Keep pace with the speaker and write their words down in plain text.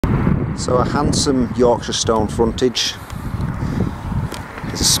So a handsome Yorkshire stone frontage.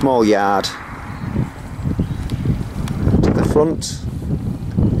 There's a small yard to the front,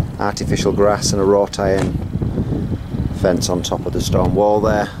 artificial grass and a wrought iron fence on top of the stone wall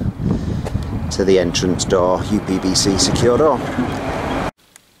there. To the entrance door, UPVC secure door.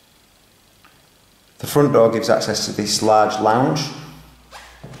 The front door gives access to this large lounge.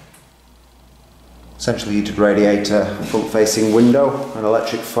 Centrally heated radiator, front facing window, an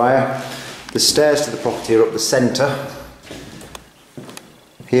electric fire. The stairs to the property are up the centre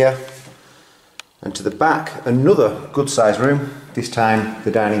here, and to the back another good sized room, this time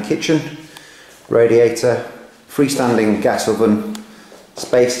the dining kitchen, radiator, freestanding gas oven,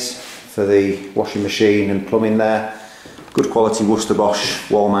 space for the washing machine and plumbing there, good quality Worcester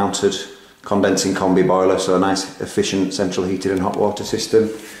Bosch wall mounted condensing combi boiler, so a nice efficient central heated and hot water system.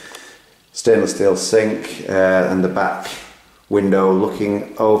 Stainless steel sink and the back window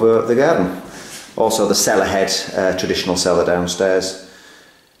looking over the garden. Also the cellar head, traditional cellar downstairs.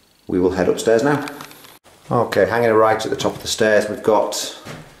 We will head upstairs now. Okay, hanging right at the top of the stairs we've got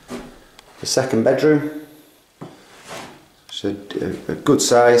the second bedroom. It's a good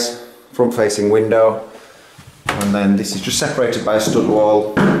size front facing window, and then this is just separated by a stud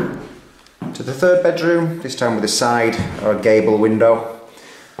wall to the third bedroom, this time with a side or a gable window,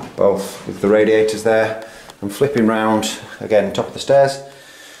 both with the radiators there, and flipping round again top of the stairs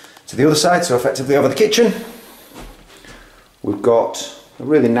to the other side, so effectively over the kitchen. We've got a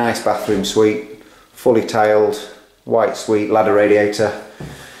really nice bathroom suite, fully tiled, white suite, ladder radiator,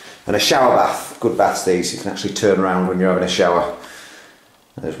 and a shower bath. Good baths these, you can actually turn around when you're having a shower.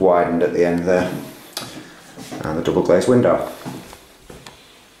 And it's widened at the end there, and the double glazed window.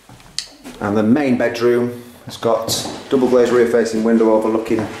 And the main bedroom has got double glazed rear facing window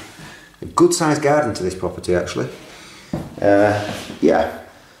overlooking a good sized garden to this property actually. Yeah,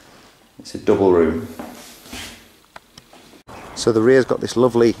 it's a double room. So the rear's got this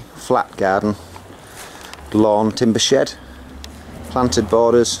lovely flat garden, lawn, timber shed, planted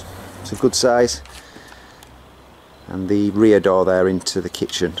borders, it's a good size, and the rear door there into the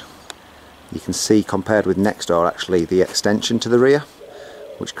kitchen. You can see compared with next door actually the extension to the rear,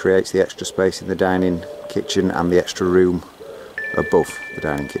 which creates the extra space in the dining kitchen and the extra room above the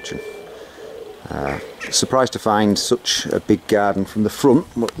dining kitchen. Surprised to find such a big garden from the front,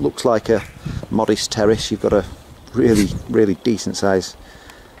 what looks like a modest terrace. You've got a really decent sized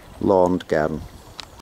lawned garden.